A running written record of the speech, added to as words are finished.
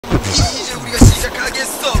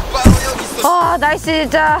아 날씨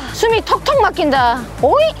진짜 숨이 턱턱 막힌다.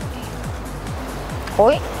 오이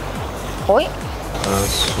오이 오이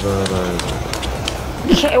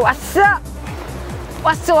오케이 왔어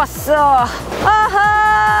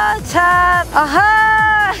아하 참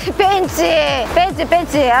아하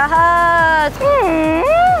벤치 아하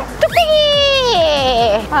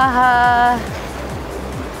뚝배기 아하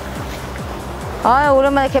아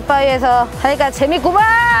오랜만에 갯바위에서 하니까 재밌구만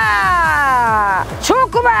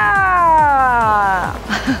좋구만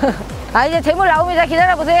아 이제 대물 나옵니다.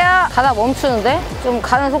 기다려보세요. 가다 멈추는데? 좀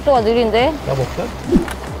가는 속도가 느린데? 나 먹자?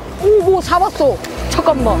 오 뭐 잡았어.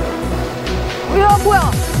 잠깐만 야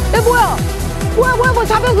뭐야 뭐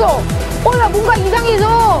잡혔어. 나 뭔가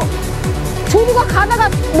이상해서 조류가 가다가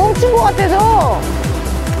멈춘 것 같아서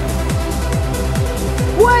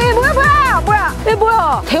얘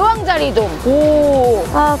뭐야 대왕자리돔. 오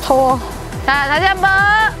아 더워. 자 다시 한번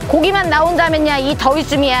고기만 나온다면야 이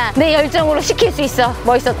더위쯤이야 내 열정으로 식힐 수 있어.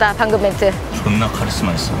 멋있었다 방금 멘트. 존나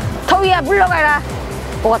카리스마 있어. 더위야 물러가라.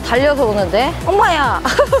 뭐가 달려서 오는데? 어머야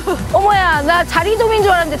어머야 나 자리돔인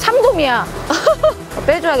줄 알았는데 참돔이야.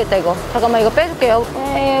 빼줘야겠다 이거. 잠깐만 이거 빼줄게요.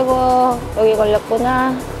 아이고 여기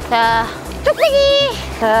걸렸구나. 자 뚝배기.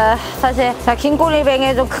 자 사실 자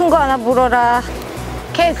긴꼬리뱅에 좀 큰 거 하나 물어라.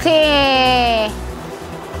 캐스팅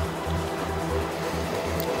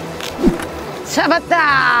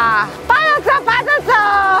잡았다.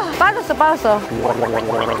 빠졌어.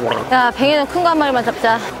 야 뱅에는 큰 거 한 마리만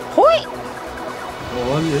잡자. 호이.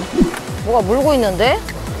 아니 뭐가 물고 있는데?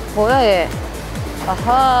 뭐야 얘.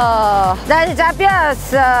 아하 나는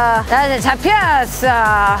잡혔어.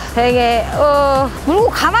 뱅에 물고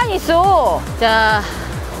가만히 있어. 자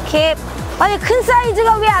캡. 아니 큰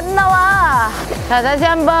사이즈가 왜 안 나와. 자 다시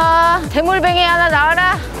한번 대물뱅이 하나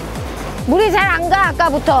나와라. 물이 잘 안 가.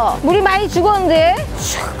 아까부터 물이 많이 죽었는데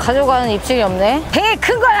가져가는 입질이 없네. 뱅에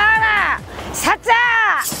큰 거 나와라. 사자.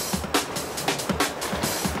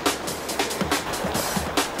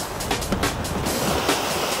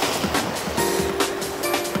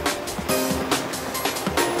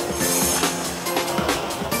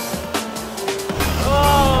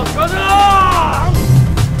 가자!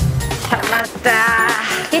 잡았다.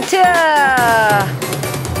 히트.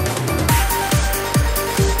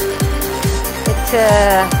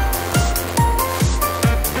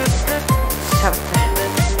 잡았다.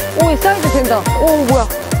 오, 이 사이즈 된다. 오, 뭐야.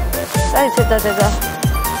 사이즈 됐다.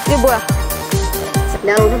 이게 뭐야.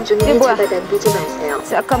 나오는 중에 잡아당기지 마세요.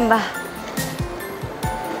 잠깐만.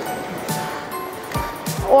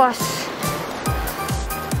 우와, 씨.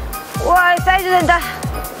 우와, 사이즈 된다.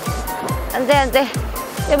 안 돼.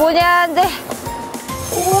 이게 뭐냐, 안 돼.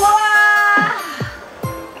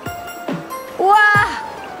 우와.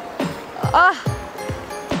 아.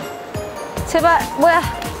 제발, 뭐야.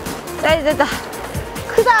 사이즈 된다.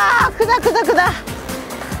 크다.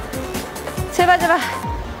 제발.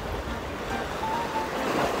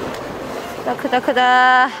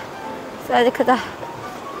 크다. 사이즈 크다.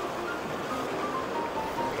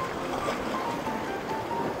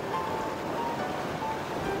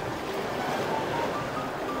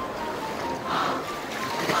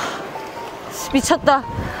 미쳤다. 와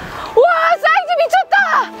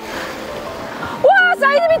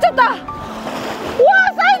사이즈 미쳤다. 와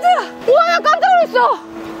사이즈. 와 나 깜짝 놀랐어.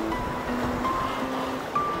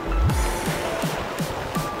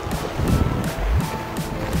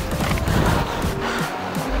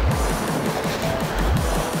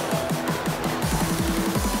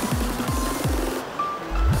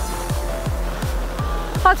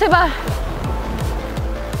 아 제발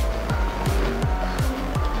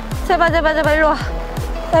일로와.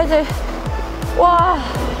 사이즈. 와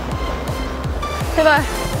제발.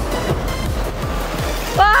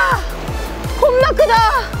 와 겁나 크다.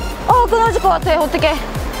 끊어질 것 같아. 어떡해.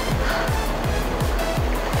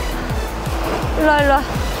 일로와.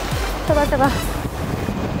 제발.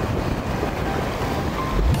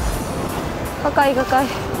 가까이.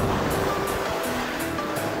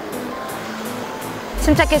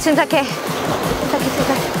 침착해.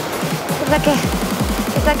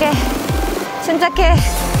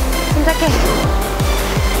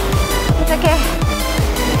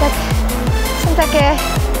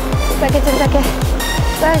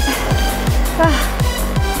 사이즈.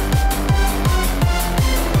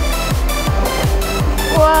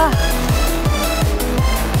 와.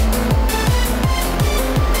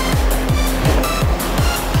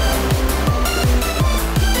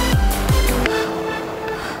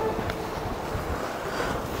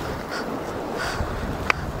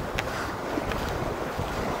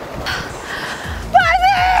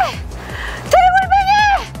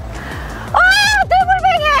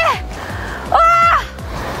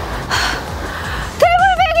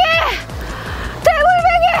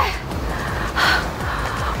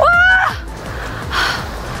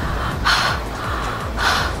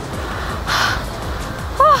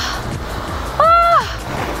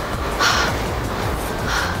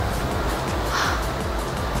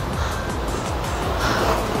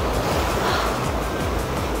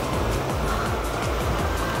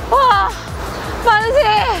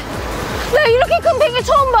 뱅에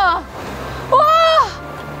처음 봐. 와!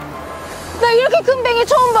 나 이렇게 큰 뱅에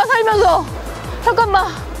처음 봐, 살면서. 잠깐만.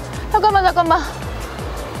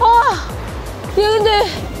 얘 근데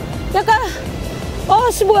약간,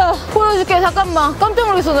 아씨, 뭐야. 보여줄게, 잠깐만. 깜짝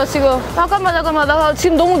놀랐어, 나 지금. 잠깐만. 나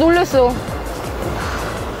지금 너무 놀랬어.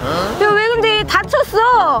 얘 왜 근데 얘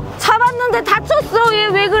다쳤어? 잡았는데 다쳤어. 얘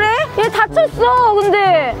왜 그래? 얘 다쳤어.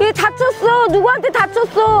 근데 얘 다쳤어. 누구한테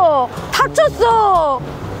다쳤어?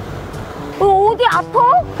 어디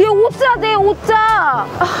아파? 얘 오자 돼, 오자.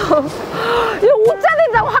 얘 오자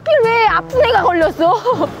된다고 하필 왜 아픈 애가 걸렸어?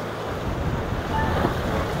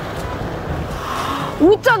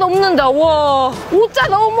 오자 넘는다. 와, 오자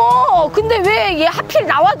넘어. 근데 왜 얘 하필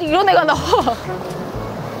나와도 이런 애가 나와?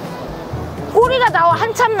 꼬리가 나와,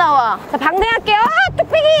 한참 나와. 자, 방생할게요. 아,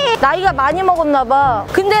 뚝배기! 나이가 많이 먹었나봐.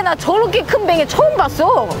 근데 나 저렇게 큰 뱅에 처음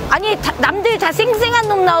봤어. 아니, 남들 다 쌩쌩한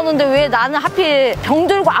놈 나오는데 왜 나는 하필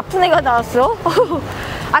병들고 아픈 애가 나왔어?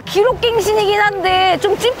 아, 기록갱신이긴 한데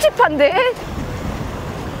좀 찝찝한데?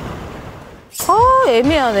 아,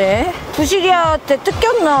 애매하네. 부시리아한테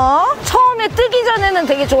뜯겼나? 처음에 뜨기 전에는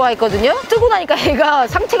되게 좋아했거든요? 뜨고 나니까 애가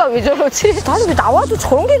상태가 왜 저러지? 나는 왜 나와도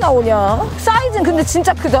저런 게 나오냐? 사이즈는 근데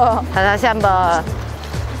진짜 크다. 자, 다시 한번.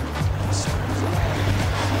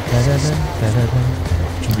 짜자잔.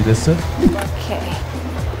 준비됐어? 오케이.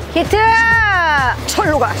 히트!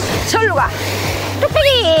 절로 가.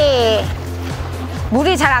 뚝배기!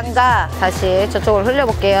 물이 잘 안 가. 다시 저쪽으로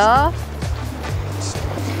흘려볼게요.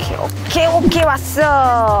 오케이,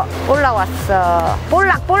 왔어. 올라왔어.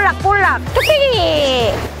 볼락.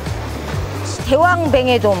 뚝배기!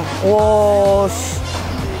 대왕뱅에돔. 와, 씨.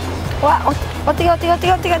 와, 어떻게.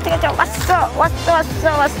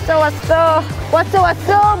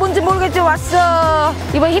 왔어. 뭔지 모르겠지, 왔어.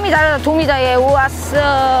 이번 힘이 다르다, 돔이다, 얘.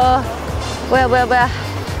 왔어. 뭐야.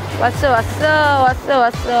 왔어.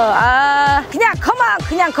 아, 그냥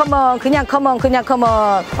컴온.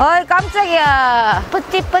 어이, 깜짝이야.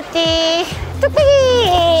 뿌띠.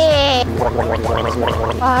 뚝배기!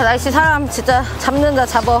 아, 날씨 사람 진짜 잡는다,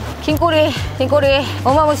 잡어. 긴꼬리.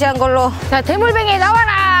 어마무시한 걸로. 자, 대물뱅이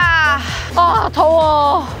나와라! 아,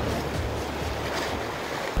 더워.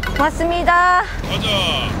 고맙습니다. 가자.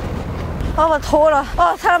 아, 더워라.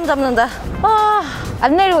 아, 사람 잡는다. 아,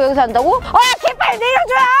 안 내리고 여기서 한다고? 아, 개빨리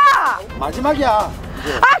내려줘요! 마지막이야. 아,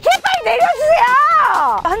 개빨리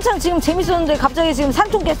내려주세요! 한창 지금 재밌었는데 갑자기 지금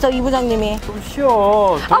산통 깼어, 이 부장님이. 좀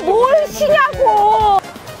쉬어. 아, 뭘 쉬냐고!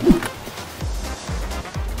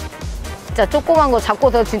 진짜 조그만 거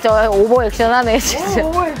잡고서 진짜 오버 액션 하네, 진짜.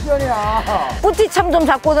 오버 액션이야. 뿌티참 좀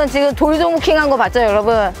잡고선 지금 돌도무킹 한 거 봤죠,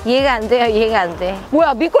 여러분? 이해가 안 돼.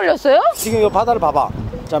 뭐야, 밑 걸렸어요? 지금 이 바다를 봐봐.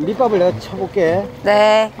 자, 밑밥을 내가 쳐볼게.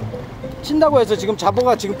 네. 친다고 해서 지금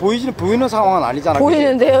잡어가 지금 보이는 상황은 아니잖아.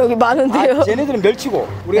 보이는데요, 그치? 여기 많은데요. 아, 쟤네들은 멸치고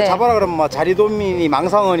우리가 네. 잡아라 그러면 막 자리돔이니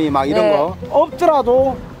망상어니 막 이런 네. 거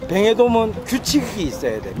없더라도 뱅에돔은 규칙이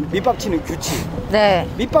있어야 돼. 밑밥 치는 규칙. 네.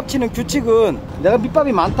 밑밥 치는 규칙은 내가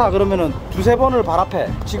밑밥이 많다 그러면은 두세 번을 발 앞에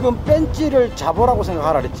지금 벤치를 잡으라고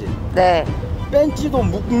생각하라 그랬지. 네. 벤치도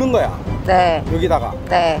묶는 거야. 네. 여기다가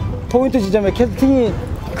네. 포인트 지점에 캐스팅이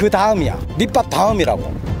그 다음이야. 밑밥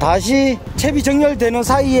다음이라고. 다시 채비 정렬되는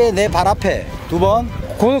사이에 내 발 앞에 두 번.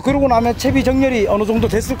 그러고 나면 채비 정렬이 어느 정도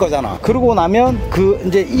됐을 거잖아. 그러고 나면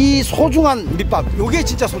이제 이 소중한 밑밥, 요게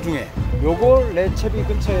진짜 소중해. 요걸 내 채비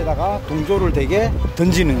근처에다가 동조를 되게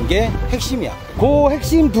던지는 게 핵심이야. 그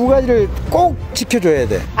핵심 두 가지를 꼭 지켜줘야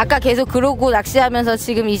돼. 아까 계속 그러고 낚시하면서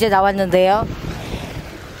지금 이제 나왔는데요.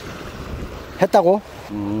 했다고?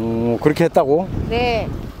 그렇게 했다고? 네.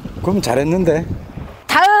 그럼 잘했는데.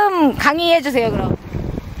 다음 강의해주세요, 그럼.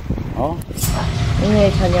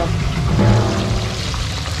 오늘 저녁.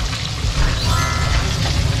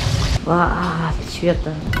 와,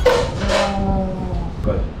 지렸다.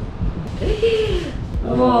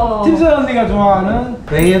 팀낳언니가 좋아하는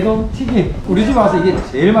뱅에돔 튀김. 우리 집 와서 이게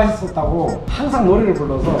제일 맛있었다고 항상 노래를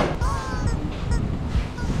불러서.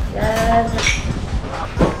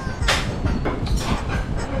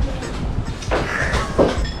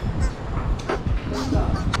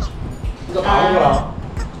 이거 바보라.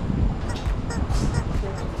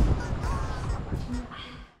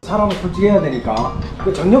 사람은 솔직해야 되니까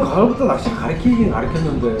그 작년 가을부터 낚시 가르치긴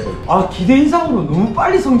가르쳤는데 기대 이상으로 너무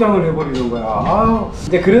빨리 성장을 해버리는 거야.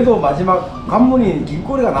 근데 그래도 마지막 관문이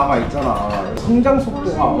긴꼬리가 남아있잖아. 성장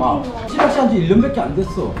속도가 막 찌낚시한 지 1년밖에 안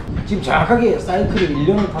됐어. 지금 정확하게 사이클을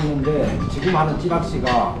 1년을 탔는데 지금 하는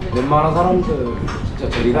찌낚시가 웬만한 사람들 진짜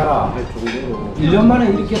저리 가라 할 정도로 1년 만에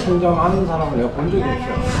이렇게 성장하는 사람을 내가 본 적이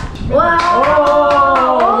없어. 와.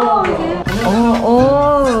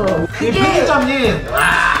 이 편집장님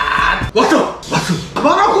왔어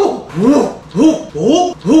말하고 오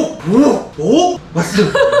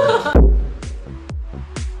왔어.